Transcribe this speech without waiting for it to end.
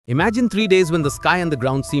Imagine 3 days when the sky and the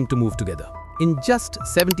ground seemed to move together. In just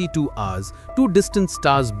 72 hours, two distant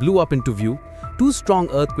stars blew up into view, two strong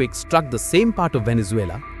earthquakes struck the same part of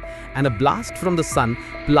Venezuela, and a blast from the sun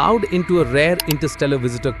plowed into a rare interstellar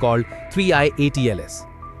visitor called 3I ATLS.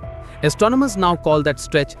 Astronomers now call that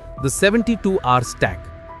stretch the 72-hour stack.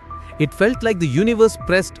 It felt like the universe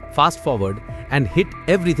pressed fast forward and hit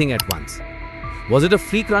everything at once. Was it a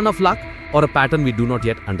freak run of luck or a pattern we do not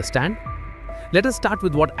yet understand? Let us start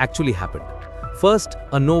with what actually happened. First,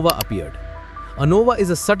 a nova appeared. A nova is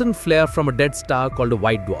a sudden flare from a dead star called a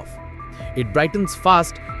white dwarf. It brightens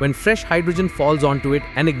fast when fresh hydrogen falls onto it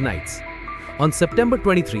and ignites. On September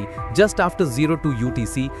 23, just after 02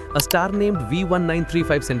 UTC, a star named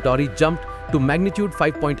V1935 Centauri jumped to magnitude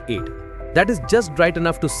 5.8. That is just bright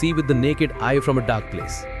enough to see with the naked eye from a dark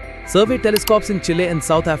place. Survey telescopes in Chile and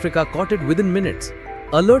South Africa caught it within minutes.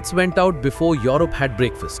 Alerts went out before Europe had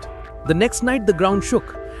breakfast. The next night, the ground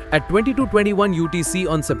shook. At 22:21 UTC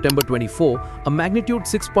on September 24, a magnitude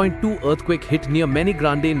 6.2 earthquake hit near Mene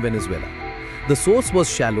Grande in Venezuela. The source was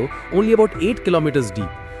shallow, only about 8 kilometers deep,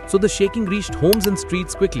 so the shaking reached homes and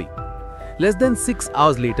streets quickly. Less than 6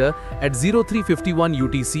 hours later, at 03:51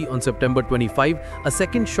 UTC on September 25, a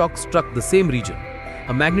second shock struck the same region.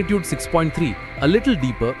 A magnitude 6.3, a little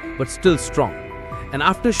deeper but still strong. An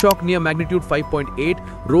aftershock near magnitude 5.8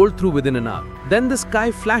 rolled through within an hour. Then the sky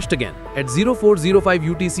flashed again. At 04:05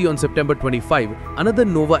 UTC on September 25, another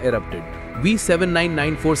nova erupted,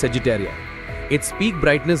 V7994 Sagittaria. Its peak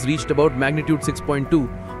brightness reached about magnitude 6.2,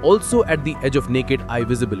 also at the edge of naked eye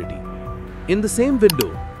visibility. In the same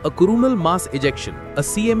window, a coronal mass ejection, a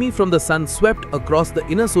CME from the sun, swept across the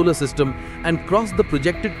inner solar system and crossed the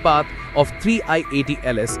projected path of 3I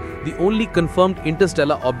ATLS, the only confirmed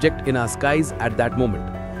interstellar object in our skies at that moment.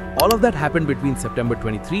 All of that happened between September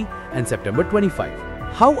 23 and September 25.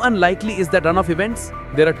 How unlikely is that run of events?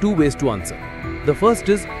 There are two ways to answer. The first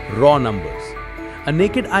is raw numbers. A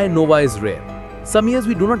naked eye nova is rare. Some years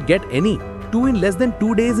we do not get any. 2 in less than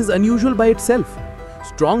 2 days is unusual by itself.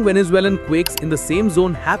 Strong Venezuelan quakes in the same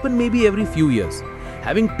zone happen maybe every few years.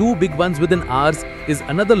 Having 2 big ones within hours is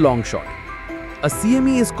another long shot. A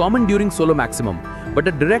CME is common during solar maximum, but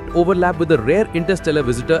a direct overlap with a rare interstellar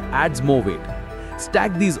visitor adds more weight.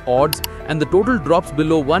 Stack these odds and the total drops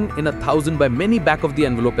below 1 in 1,000 by many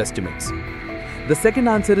back-of-the-envelope estimates. The second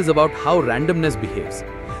answer is about how randomness behaves.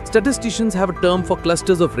 Statisticians have a term for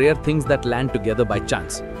clusters of rare things that land together by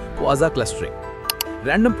chance, quasi-clustering.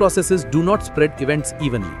 Random processes do not spread events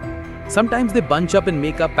evenly. Sometimes they bunch up and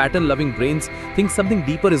make our pattern-loving brains think something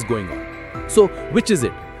deeper is going on. So, which is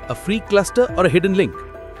it? A freak cluster or a hidden link?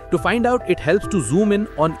 To find out, it helps to zoom in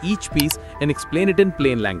on each piece and explain it in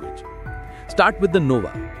plain language. Start with the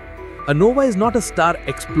nova. A nova is not a star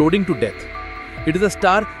exploding to death. It is a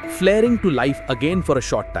star flaring to life again for a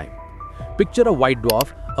short time. Picture a white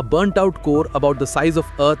dwarf, a burnt-out core about the size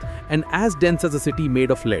of Earth and as dense as a city made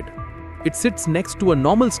of lead. It sits next to a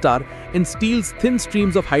normal star and steals thin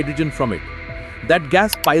streams of hydrogen from it. That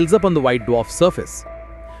gas piles up on the white dwarf's surface.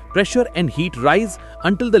 Pressure and heat rise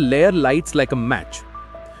until the layer lights like a match.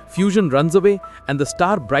 Fusion runs away and the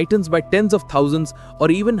star brightens by tens of thousands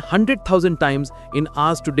or even 100,000 times in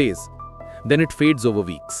hours to days. Then it fades over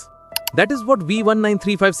weeks. That is what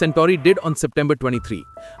V1935 Centauri did on September 23.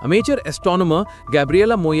 Amateur astronomer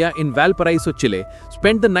Gabriela Moya in Valparaiso, Chile,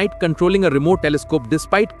 spent the night controlling a remote telescope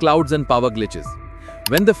despite clouds and power glitches.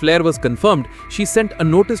 When the flare was confirmed, she sent a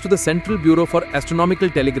notice to the Central Bureau for Astronomical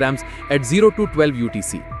Telegrams at 02:12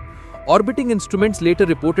 UTC. Orbiting instruments later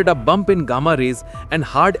reported a bump in gamma rays and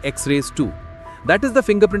hard X-rays too. That is the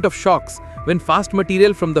fingerprint of shocks, when fast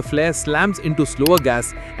material from the flare slams into slower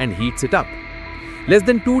gas and heats it up. Less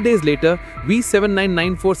than 2 days later,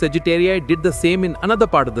 V7994 Sagittaria did the same in another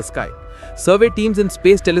part of the sky. Survey teams in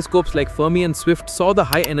space telescopes like Fermi and Swift saw the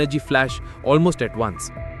high-energy flash almost at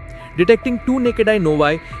once. Detecting 2 naked-eye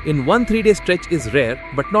novae in one 3-day stretch is rare,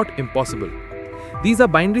 but not impossible. These are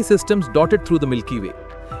binary systems dotted through the Milky Way.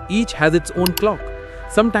 Each has its own clock.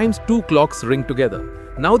 Sometimes 2 clocks ring together.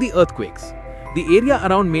 Now the earthquakes. The area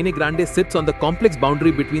around Mene Grande sits on the complex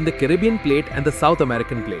boundary between the Caribbean plate and the South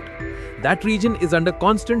American plate. That region is under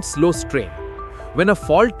constant slow strain. When a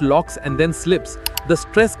fault locks and then slips, the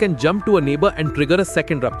stress can jump to a neighbor and trigger a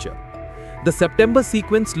second rupture. The September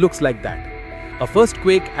sequence looks like that. A first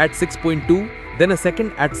quake at 6.2, then a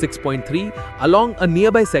second at 6.3 along a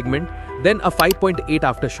nearby segment, then a 5.8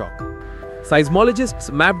 aftershock.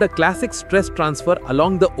 Seismologists mapped a classic stress transfer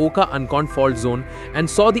along the Oka Uncon fault zone and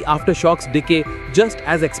saw the aftershocks decay just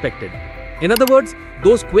as expected. In other words,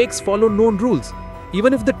 those quakes follow known rules,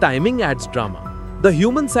 even if the timing adds drama. The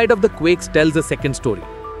human side of the quakes tells a second story.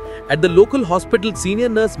 At the local hospital, senior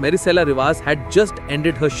nurse Maricela Rivas had just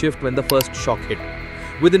ended her shift when the first shock hit.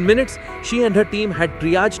 Within minutes, she and her team had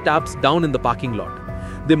triage taps down in the parking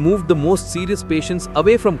lot. They moved the most serious patients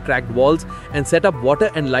away from cracked walls and set up water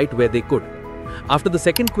and light where they could. After the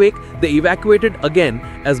second quake, they evacuated again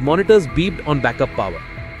as monitors beeped on backup power.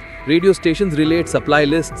 Radio stations relayed supply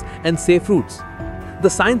lists and safe routes. The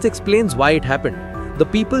science explains why it happened. The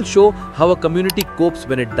people show how a community copes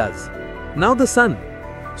when it does. Now the sun.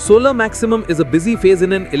 Solar maximum is a busy phase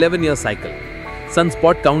in an 11-year cycle.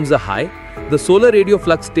 Sunspot counts are high. The solar radio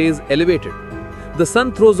flux stays elevated. The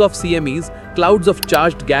sun throws off CMEs, clouds of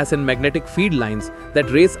charged gas and magnetic field lines that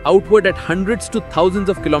race outward at hundreds to thousands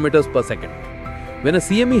of kilometers per second. When a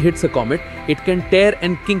CME hits a comet, it can tear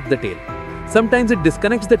and kink the tail. Sometimes it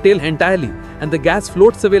disconnects the tail entirely and the gas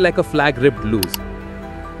floats away like a flag ripped loose.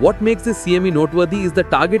 What makes this CME noteworthy is the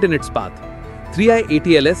target in its path. 3I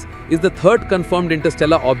ATLS is the third confirmed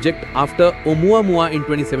interstellar object after Oumuamua in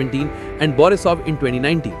 2017 and Borisov in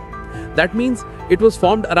 2019. That means it was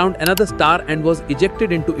formed around another star and was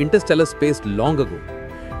ejected into interstellar space long ago.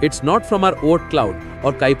 It's not from our Oort cloud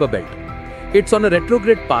or Kuiper belt. It's on a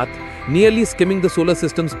retrograde path, nearly skimming the solar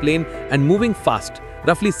system's plane and moving fast,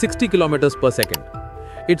 roughly 60 kilometers per second.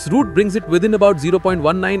 Its route brings it within about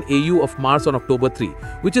 0.19 AU of Mars on October 3,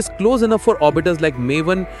 which is close enough for orbiters like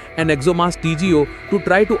MAVEN and ExoMars TGO to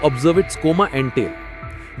try to observe its coma and tail.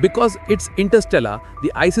 Because it's interstellar,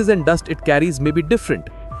 the ices and dust it carries may be different.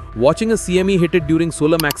 Watching a CME hit it during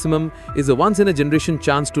solar maximum is a once-in-a-generation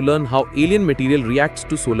chance to learn how alien material reacts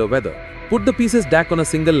to solar weather. Put the pieces stack on a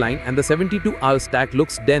single line and the 72-hour stack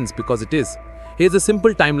looks dense because it is. Here's a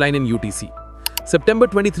simple timeline in UTC. September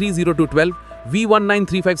 23, 0212,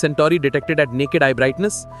 V1935 Centauri detected at naked eye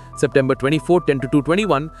brightness. September 24,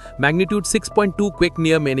 10:02:21, magnitude 6.2 quake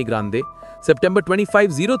near Meni Grande. September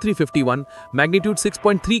 25, 03:51, magnitude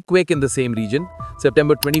 6.3 quake in the same region.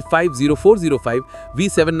 September 25, 04:05,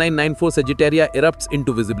 V7994 Sagittaria erupts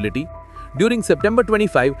into visibility. During September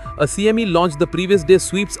 25, a CME launched the previous day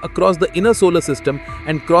sweeps across the inner solar system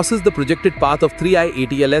and crosses the projected path of 3I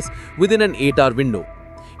ATLS within an 8-hour window.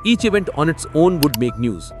 Each event on its own would make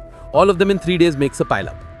news. All of them in 3 days makes a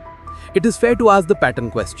pileup. It is fair to ask the pattern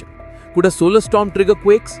question. Could a solar storm trigger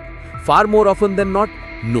quakes? Far more often than not,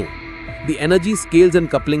 no. The energy scales and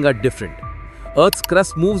coupling are different. Earth's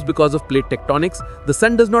crust moves because of plate tectonics. The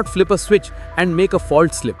sun does not flip a switch and make a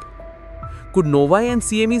fault slip. Could novae and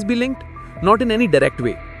CMEs be linked? Not in any direct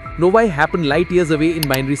way. Novae happen light years away in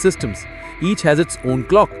binary systems. Each has its own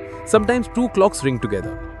clock. Sometimes two clocks ring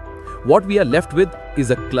together. What we are left with is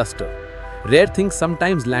a cluster. Rare things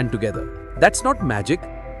sometimes land together. That's not magic.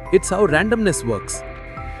 It's how randomness works.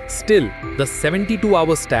 Still, the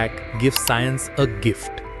 72-hour stack gives science a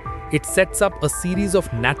gift. It sets up a series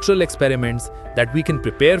of natural experiments that we can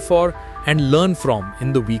prepare for and learn from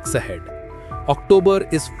in the weeks ahead. October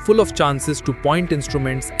is full of chances to point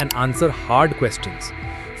instruments and answer hard questions.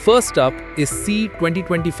 First up is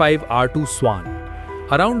C2025 R2 SWAN.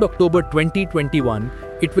 Around October 2021,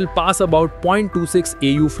 it will pass about 0.26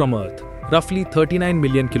 AU from Earth, roughly 39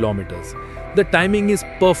 million kilometers. The timing is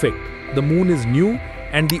perfect. The moon is new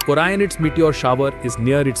and the Orionid's meteor shower is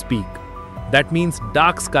near its peak. That means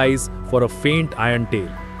dark skies for a faint iron tail.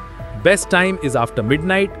 Best time is after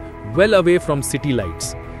midnight, well away from city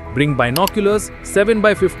lights. Bring binoculars,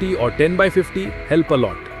 7x50 or 10x50 help a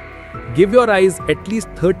lot. Give your eyes at least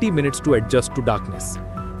 30 minutes to adjust to darkness.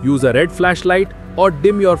 Use a red flashlight or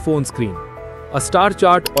dim your phone screen. A star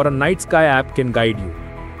chart or a night sky app can guide you.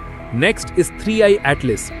 Next is 3I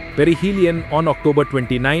Atlas, perihelion on October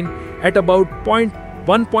 29 at about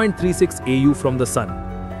 1.36 AU from the sun.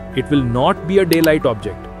 It will not be a daylight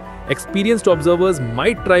object. Experienced observers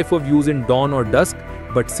might try for views in dawn or dusk,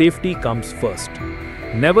 but safety comes first.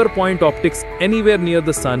 Never point optics anywhere near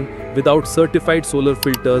the sun without certified solar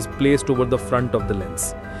filters placed over the front of the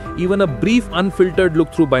lens. Even a brief unfiltered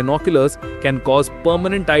look through binoculars can cause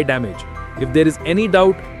permanent eye damage. If there is any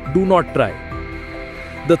doubt, do not try.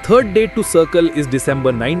 The third date to circle is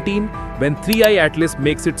December 19, when 3I Atlas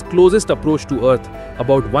makes its closest approach to Earth,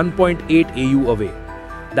 about 1.8 AU away.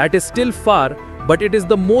 That is still far, but it is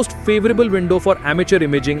the most favorable window for amateur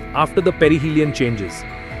imaging after the perihelion changes.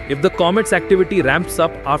 If the comet's activity ramps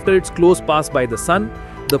up after its close pass by the sun,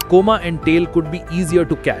 the coma and tail could be easier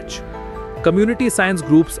to catch. Community science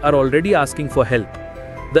groups are already asking for help.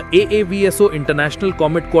 The AAVSO International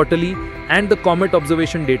Comet Quarterly and the Comet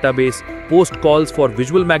Observation Database post calls for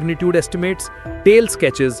visual magnitude estimates, tail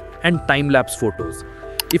sketches, and time-lapse photos.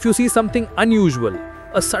 If you see something unusual,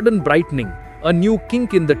 a sudden brightening, a new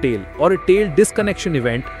kink in the tail, or a tail disconnection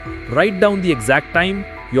event, write down the exact time,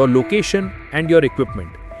 your location, and your equipment.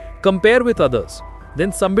 Compare with others,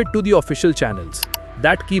 then submit to the official channels.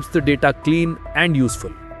 That keeps the data clean and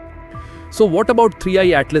useful. So what about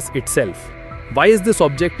 3i Atlas itself? Why is this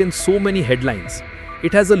object in so many headlines?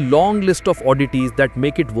 It has a long list of oddities that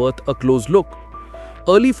make it worth a close look.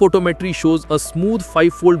 Early photometry shows a smooth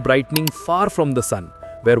 5-fold brightening far from the sun,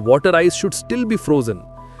 where water ice should still be frozen.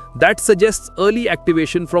 That suggests early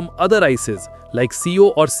activation from other ices like CO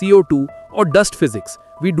or CO2 or dust physics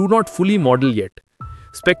we do not fully model yet.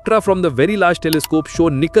 Spectra from the Very Large Telescope show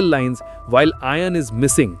nickel lines while iron is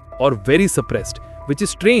missing or very suppressed, which is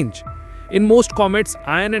strange. In most comets,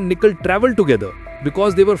 iron and nickel travel together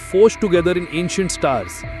because they were forged together in ancient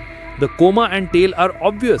stars. The coma and tail are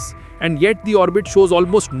obvious, and yet the orbit shows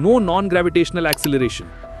almost no non-gravitational acceleration.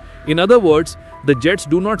 In other words, the jets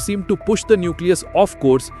do not seem to push the nucleus off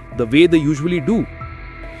course the way they usually do.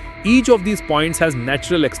 Each of these points has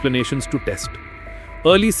natural explanations to test.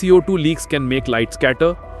 Early CO2 leaks can make light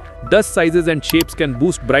scatter, dust sizes and shapes can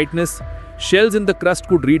boost brightness, shells in the crust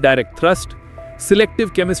could redirect thrust,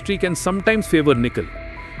 selective chemistry can sometimes favor nickel.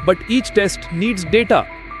 But each test needs data.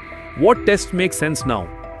 What tests make sense now?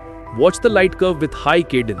 Watch the light curve with high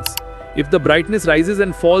cadence. If the brightness rises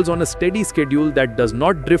and falls on a steady schedule that does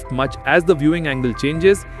not drift much as the viewing angle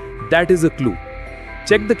changes, that is a clue.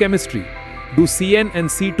 Check the chemistry. Do CN and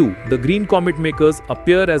C2, the green comet makers,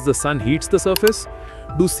 appear as the sun heats the surface?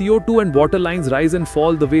 Do CO2 and water lines rise and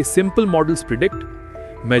fall the way simple models predict?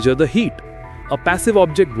 Measure the heat. A passive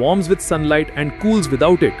object warms with sunlight and cools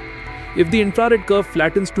without it. If the infrared curve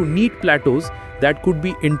flattens to neat plateaus, that could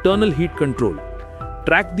be internal heat control.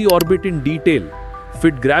 Track the orbit in detail.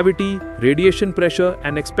 Fit gravity, radiation pressure,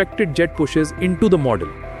 and expected jet pushes into the model.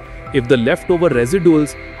 If the leftover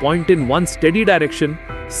residuals point in one steady direction,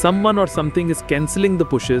 someone or something is cancelling the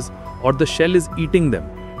pushes or the shell is eating them.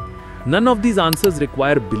 None of these answers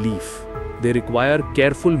require belief. They require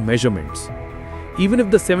careful measurements. Even if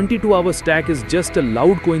the 72-hour stack is just a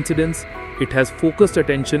loud coincidence, it has focused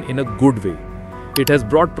attention in a good way. It has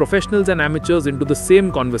brought professionals and amateurs into the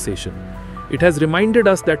same conversation. It has reminded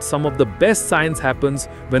us that some of the best science happens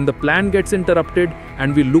when the plan gets interrupted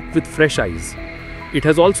and we look with fresh eyes. It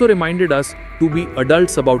has also reminded us to be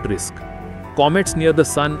adults about risk. Comets near the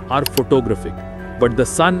sun are photographic, but the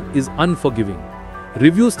sun is unforgiving.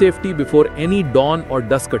 Review safety before any dawn or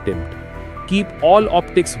dusk attempt. Keep all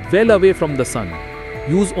optics well away from the sun.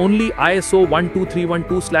 Use only ISO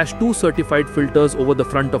 12312/2 certified filters over the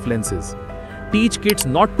front of lenses. Teach kids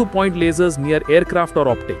not to point lasers near aircraft or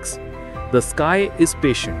optics. The sky is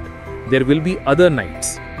patient. There will be other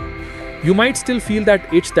nights. You might still feel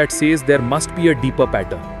that itch that says there must be a deeper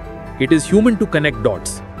pattern. It is human to connect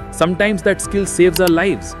dots. Sometimes that skill saves our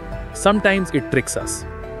lives. Sometimes it tricks us.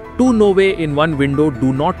 Two novae in one window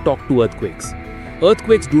do not talk to earthquakes.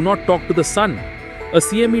 Earthquakes do not talk to the sun. A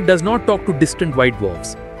CME does not talk to distant white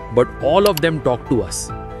dwarfs. But all of them talk to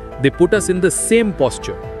us. They put us in the same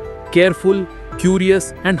posture. Careful,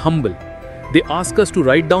 curious, and humble. They ask us to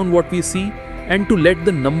write down what we see and to let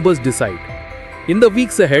the numbers decide. In the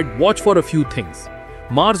weeks ahead, watch for a few things.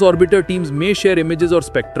 Mars orbiter teams may share images or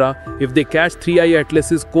spectra if they catch 3i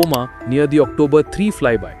Atlas's coma near the October 3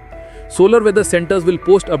 flyby. Solar weather centers will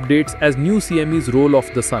post updates as new CMEs roll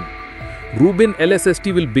off the sun. Rubin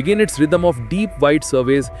LSST will begin its rhythm of deep wide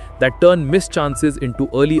surveys that turn missed chances into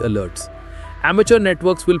early alerts. Amateur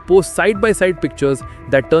networks will post side-by-side pictures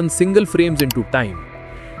that turn single frames into time.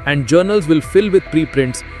 And journals will fill with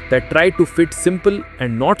preprints that try to fit simple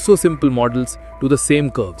and not so simple models to the same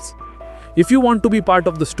curves. If you want to be part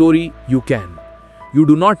of the story, you can. You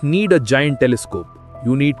do not need a giant telescope.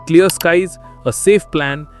 You need clear skies, a safe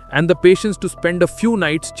plan, and the patience to spend a few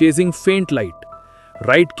nights chasing faint light.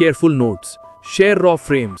 Write careful notes, share raw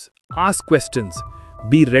frames, ask questions,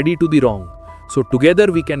 be ready to be wrong, so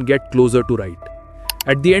together we can get closer to right.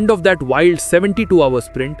 At the end of that wild 72-hour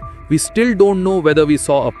sprint, we still don't know whether we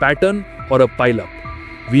saw a pattern or a pileup.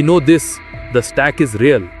 We know this, the stack is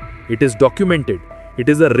real. It is documented. It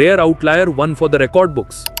is a rare outlier, one for the record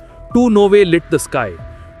books. Two novae lit the sky.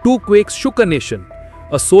 Two quakes shook a nation.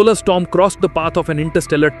 A solar storm crossed the path of an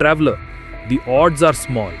interstellar traveler. The odds are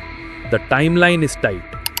small. The timeline is tight.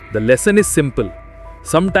 The lesson is simple.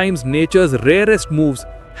 Sometimes nature's rarest moves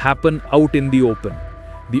happen out in the open.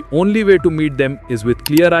 The only way to meet them is with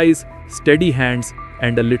clear eyes, steady hands,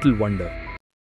 and a little wonder.